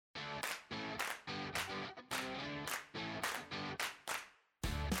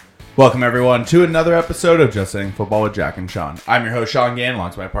Welcome, everyone, to another episode of Just Saying Football with Jack and Sean. I'm your host, Sean Gann,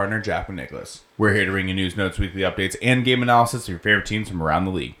 alongside my partner, Jack and Nicholas. We're here to bring you news, notes, weekly updates, and game analysis of your favorite teams from around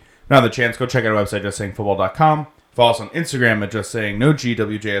the league. Now, the chance, go check out our website, justsayingfootball.com. Follow us on Instagram at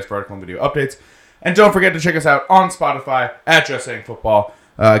justsayingNoGWJS for article and video updates. And don't forget to check us out on Spotify at Just Saying Football.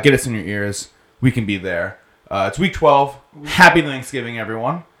 Get us in your ears. We can be there. It's week 12. Happy Thanksgiving,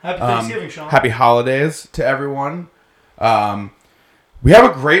 everyone. Happy Thanksgiving, Sean. Happy holidays to everyone. We have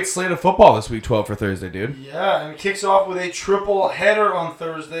a great slate of football this week 12 for Thursday, dude. Yeah, and it kicks off with a triple header on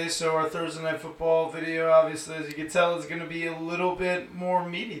Thursday. So our Thursday Night Football video, obviously, as you can tell, is going to be a little bit more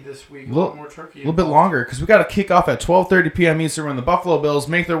meaty this week. A little more turkey. A little bit longer, because we got to kick off at 12:30 p.m. Eastern when the Buffalo Bills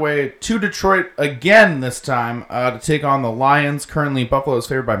make their way to Detroit again this time to take on the Lions. Currently, Buffalo is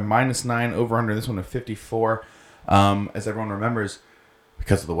favored by -9, over-under this one of 54. As everyone remembers,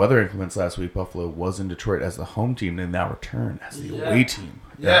 because of the weather increments last week, Buffalo was in Detroit as the home team. They now return as the away team.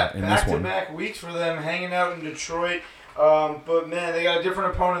 In back-to-back weeks for them hanging out in Detroit. But, man, they got a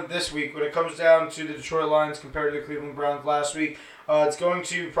different opponent this week. When it comes down to the Detroit Lions compared to the Cleveland Browns last week, it's going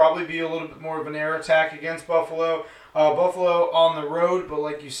to probably be a little bit more of an air attack against Buffalo. Buffalo on the road, but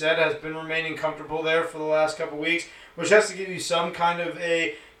like you said, has been remaining comfortable there for the last couple weeks, which has to give you some kind of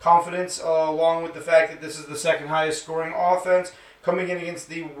a confidence, along with the fact that this is the second highest scoring offense coming in against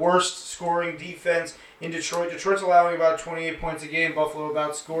the worst scoring defense in Detroit. Detroit's allowing about 28 points a game. Buffalo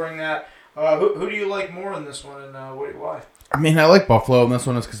about scoring that. Who do you like more in this one, and why? I mean, I like Buffalo in this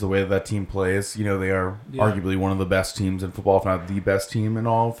one is because the way that team plays. You know, they are arguably one of the best teams in football, if not the best team in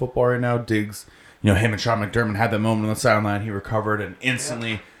all of football right now. Diggs, him and Sean McDermott had that moment on the sideline. He recovered and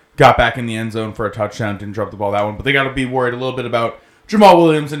instantly got back in the end zone for a touchdown. Didn't drop the ball that one. But they got to be worried a little bit about Jamal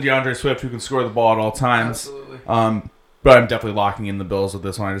Williams and DeAndre Swift, who can score the ball at all times. Absolutely. But I'm definitely locking in the Bills with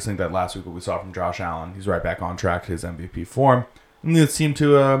this one. I just think that last week what we saw from Josh Allen, he's right back on track to his MVP form. And leads the team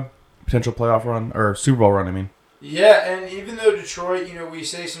to a potential playoff run, or Super Bowl run, I mean. Yeah, and even though Detroit, we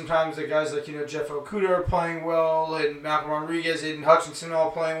say sometimes that guys like, Jeff Okudah are playing well, and Malcolm Rodriguez, Aiden Hutchinson all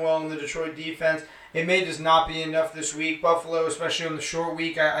playing well in the Detroit defense, it may just not be enough this week. Buffalo, especially on the short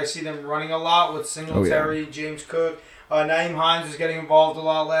week, I see them running a lot with Singletary, James Cook. Nyheim Hines was getting involved a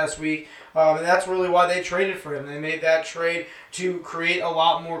lot last week. And that's really why they traded for him. They made that trade to create a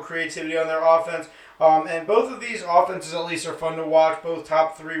lot more creativity on their offense. And both of these offenses, at least, are fun to watch. Both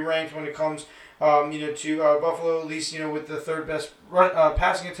top 3 ranked when it comes to Buffalo, at least, with the third best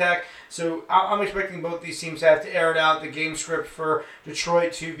passing attack. So I'm expecting both these teams to have to air it out. The game script for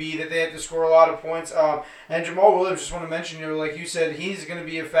Detroit to be that they have to score a lot of points. And Jamal Williams, just want to mention, like you said, he's going to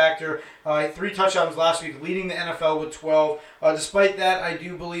be a factor. 3 touchdowns last week, leading the NFL with 12. Despite that, I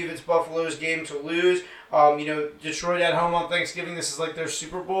do believe it's Buffalo's game to lose. Detroit at home on Thanksgiving, this is like their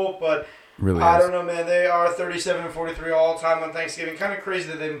Super Bowl, but Really I don't know, man. They are 37-43 all time on Thanksgiving. Kind of crazy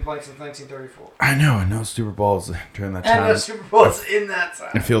that they've been playing since 1934. I know. Super Bowls during that time. And Super Bowls in that time.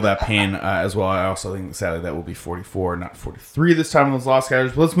 I feel that pain as well. I also think, sadly, that will be 44, not 43 this time on those Lost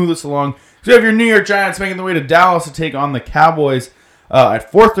Cowboys. But let's move this along. So you have your New York Giants making their way to Dallas to take on the Cowboys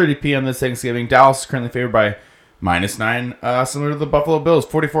at 4:30 p.m. this Thanksgiving. Dallas is currently favored by -9, similar to the Buffalo Bills.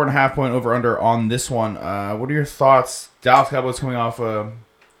 44.5 point over-under on this one. What are your thoughts? Dallas Cowboys coming off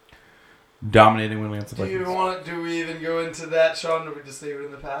dominating win against the Vikings. Do we even go into that, Sean, or we just leave it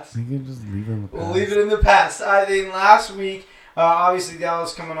in the past? You can just leave it in the past. We'll leave it in the past. I think last week, obviously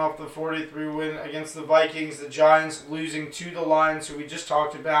Dallas coming off the 43 win against the Vikings. The Giants losing to the Lions, who we just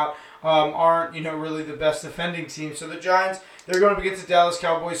talked about, aren't really the best defending team. So the Giants, they're going up against the Dallas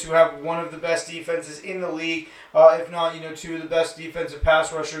Cowboys, who have one of the best defenses in the league, if not 2 of the best defensive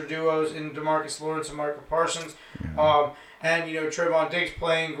pass rusher duos in DeMarcus Lawrence and Micah Parsons. Yeah. And, Trayvon Diggs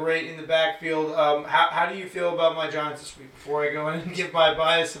playing great in the backfield. How do you feel about my Giants this week before I go in and give my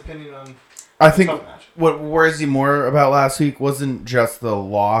biased opinion on I think what worries you more about last week wasn't just the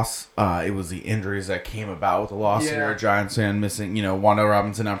loss. It was the injuries that came about with the loss. Yeah. You're a Giants fan missing, Wando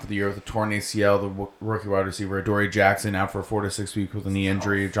Robinson out for the year with a torn ACL, the rookie wide receiver, Adoree Jackson out for 4 to 6 weeks with a knee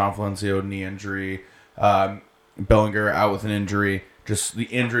injury, John Valencia knee injury, Bellinger out with an injury. Just the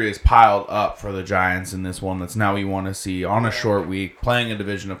injury is piled up for the Giants in this one. That's not what you want to see on a short week, playing a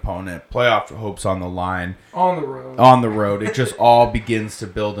division opponent, playoff hopes on the line. On the road. It just all begins to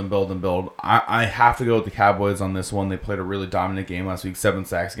build and build and build. I have to go with the Cowboys on this one. They played a really dominant game last week, 7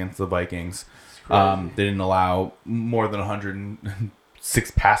 sacks against the Vikings. They didn't allow more than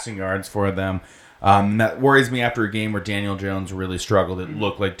 106 passing yards for them. That worries me after a game where Daniel Jones really struggled. It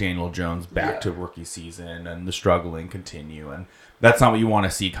looked like Daniel Jones back to rookie season, and the struggling continue. And that's not what you want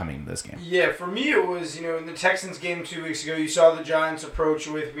to see coming into this game. Yeah, for me it was, in the Texans game 2 weeks ago, you saw the Giants approach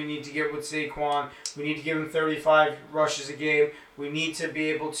with, we need to get with Saquon, we need to give him 35 rushes a game, we need to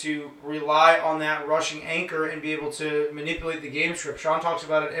be able to rely on that rushing anchor and be able to manipulate the game script. Sean talks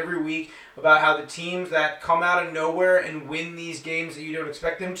about it every week, about how the teams that come out of nowhere and win these games that you don't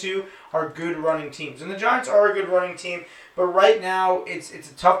expect them to are good running teams. And the Giants are a good running team, but right now it's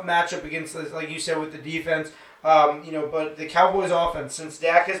a tough matchup against, like you said, with the defense. But the Cowboys offense, since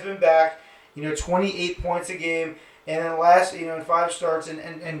Dak has been back, 28 points a game, and then last, in 5 starts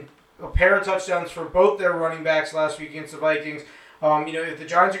and a pair of touchdowns for both their running backs last week against the Vikings. If the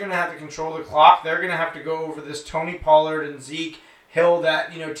Giants are going to have to control the clock, they're going to have to go over this Tony Pollard and Zeke Hill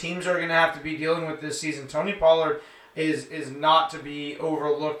that, teams are going to have to be dealing with this season. Tony Pollard is not to be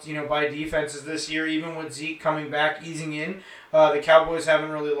overlooked, by defenses this year, even with Zeke coming back, easing in. The Cowboys haven't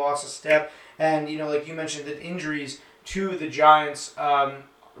really lost a step. And, like you mentioned, that injuries to the Giants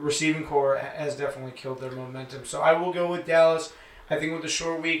receiving core has definitely killed their momentum. So I will go with Dallas. I think with the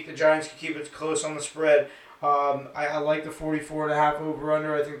short week, the Giants can keep it close on the spread. I like the 44.5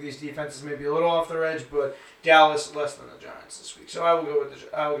 over-under. I think these defenses may be a little off their edge, but Dallas less than the Giants this week. So I will go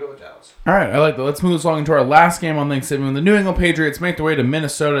with Dallas. All right, I like that. Let's move this along into our last game on Thanksgiving. When the New England Patriots make their way to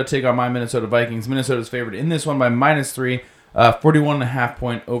Minnesota to take on my Minnesota Vikings. Minnesota's favored in this one by -3, 41.5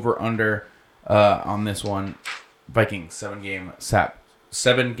 point over-under. On this one, Vikings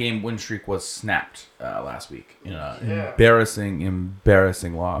 7-game win streak was snapped last week in an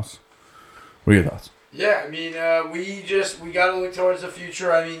embarrassing loss. What are your thoughts? Yeah, I mean, we got to look towards the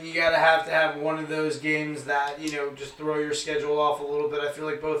future. I mean, you got to have one of those games that, just throw your schedule off a little bit. I feel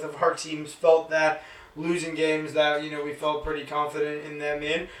like both of our teams felt that, losing games that, we felt pretty confident in them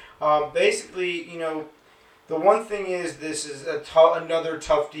in. Basically, the one thing is this is another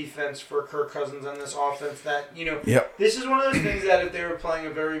tough defense for Kirk Cousins on this offense that, This is one of those things that if they were playing a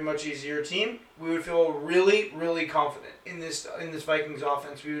very much easier team, we would feel really, really confident in this Vikings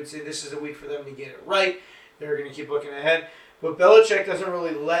offense. We would say this is a week for them to get it right. They're going to keep looking ahead. But Belichick doesn't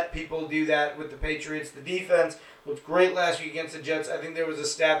really let people do that with the Patriots. The defense looked great last week against the Jets. I think there was a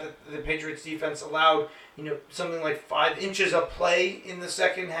stat that the Patriots defense allowed, something like 5 inches of play in the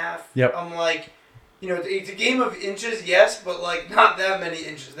second half. Yep. I'm like... it's a game of inches, yes, but not that many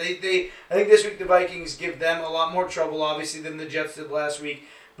inches. I think this week the Vikings give them a lot more trouble, obviously, than the Jets did last week.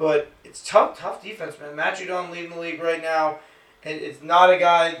 But it's tough defense, man. Matt Judon leading the league right now, and it's not a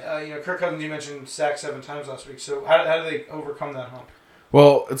guy. Kirk Cousins, you mentioned, sacked 7 times last week. So how do they overcome that hump?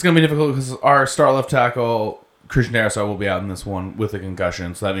 Well, it's going to be difficult because our star left tackle Christian Darrisaw will be out in this one with a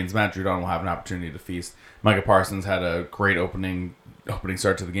concussion, so that means Matt Judon will have an opportunity to feast. Micah Parsons had a great opening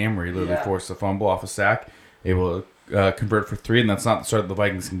start to the game where he literally forced a fumble off a sack, able to convert for 3, and that's not the start that the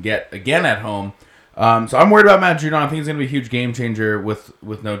Vikings can get again at home. So I'm worried about Matt Judon. I think he's going to be a huge game changer with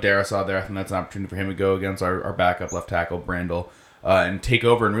no Darrisaw there. I think that's an opportunity for him to go against our backup left tackle, Brandel, and take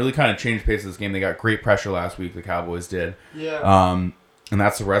over and really kind of change the pace of this game. They got great pressure last week, the Cowboys did. Yeah. And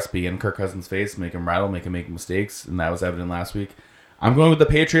that's the recipe in Kirk Cousins' face, make him rattle, make him make mistakes, and that was evident last week. I'm going with the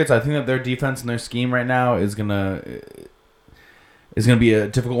Patriots. I think that their defense and their scheme right now is going to be a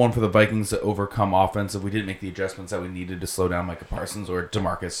difficult one for the Vikings to overcome offense if we didn't make the adjustments that we needed to slow down Micah Parsons or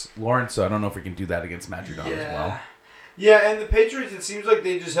DeMarcus Lawrence. So I don't know if we can do that against Matt Judon as well. Yeah, and the Patriots, it seems like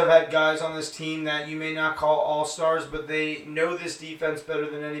they just have had guys on this team that you may not call all-stars, but they know this defense better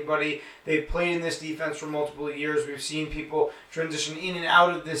than anybody. They've played in this defense for multiple years. We've seen people transition in and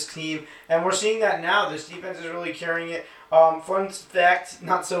out of this team, and we're seeing that now. This defense is really carrying it. Fun fact,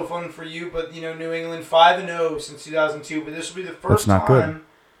 not so fun for you, but New England 5-0 since 2002, but this will be the first time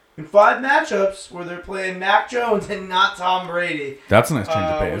in 5 matchups where they're playing Mac Jones and not Tom Brady. That's a nice change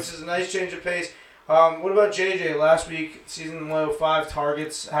of pace. Which is a nice change of pace. What about JJ? Last week, season low, 5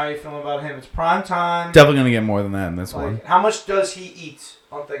 targets. How are you feeling about him? It's prime time. Definitely going to get more than that in this one. How much does he eat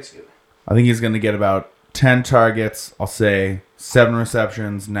on Thanksgiving? I think he's going to get about 10 targets. I'll say 7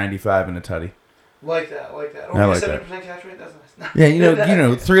 receptions, 95 and a tutty. Like that. Only like 70% catch rate. That's nice.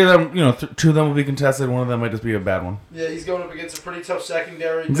 Yeah, 3 of them. 2 of them will be contested. 1 of them might just be a bad one. Yeah, he's going up against a pretty tough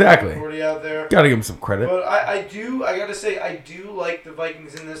secondary. Exactly. Already out there. Got to give him some credit. But I gotta say, I do like the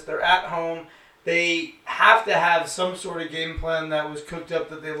Vikings in this. They're at home. They have to have some sort of game plan that was cooked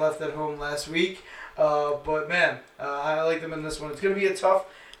up that they left at home last week. But man, I like them in this one. It's gonna be a tough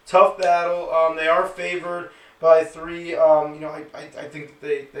battle. They are favored by 3. I think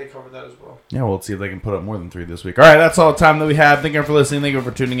that they cover that as well. Yeah, we'll see if they can put up more than 3 this week. All right, that's all the time that we have. Thank you for listening. Thank you for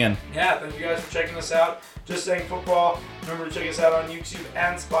tuning in. Yeah, thank you guys for checking us out. Just Saying Football. Remember to check us out on YouTube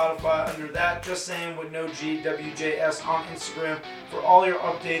and Spotify under that. Just Saying with no G, WJS on Instagram for all your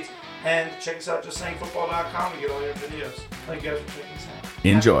updates And check us out, justsayingfootball.com, to get all your videos. Thank you guys for checking us out.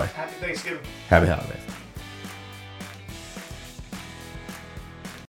 Enjoy. Happy Thanksgiving. Happy holidays.